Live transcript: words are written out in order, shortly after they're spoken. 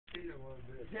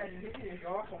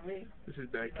This is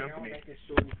Bad Company.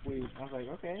 I was like,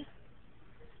 okay.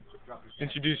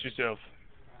 Introduce yourself.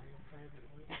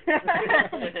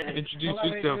 Introduce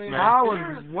yourself, man. I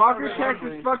was Walker,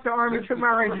 Texas. Fuck the Army. Took my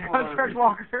Ranger contract,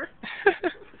 Walker.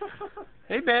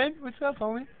 Hey, man. What's up,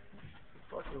 homie?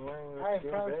 Hey,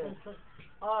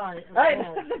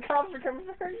 the cops are coming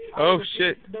for you. Oh,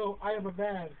 shit. No, I am a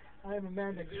man. I am a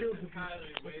man that kills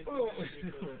people.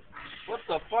 What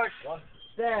the fuck?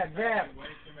 Damn.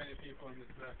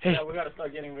 Hey. Yeah, we gotta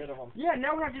start getting rid of them. Yeah,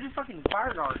 now we have to do fucking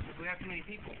fire guards if we have too many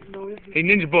people. Hey,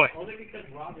 Ninja Boy. Only because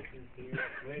Robinson's here.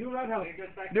 Do roundhouse.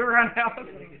 Do a roundhouse.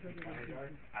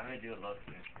 I'm gonna do a love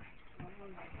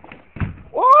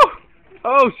Whoa!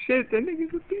 Oh, shit. That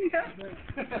nigga's a beast.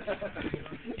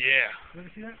 Yeah. You ever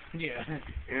see that? Yeah.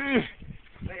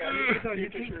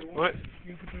 What?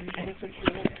 You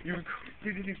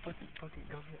did fucking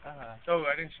go. Oh,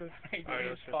 I didn't show you. Alright,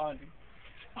 I'll show you.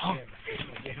 Oh.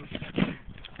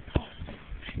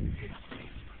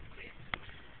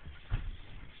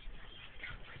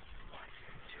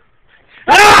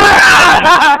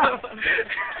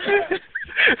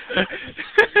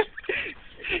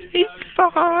 He's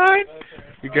fine.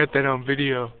 You got that on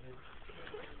video.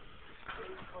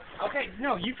 Okay,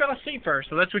 no, you fell asleep first,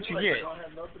 so that's what you get.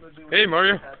 Hey,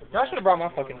 Mario. I should have brought my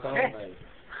fucking phone.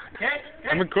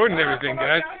 I'm recording everything,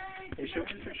 guys.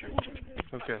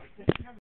 Okay.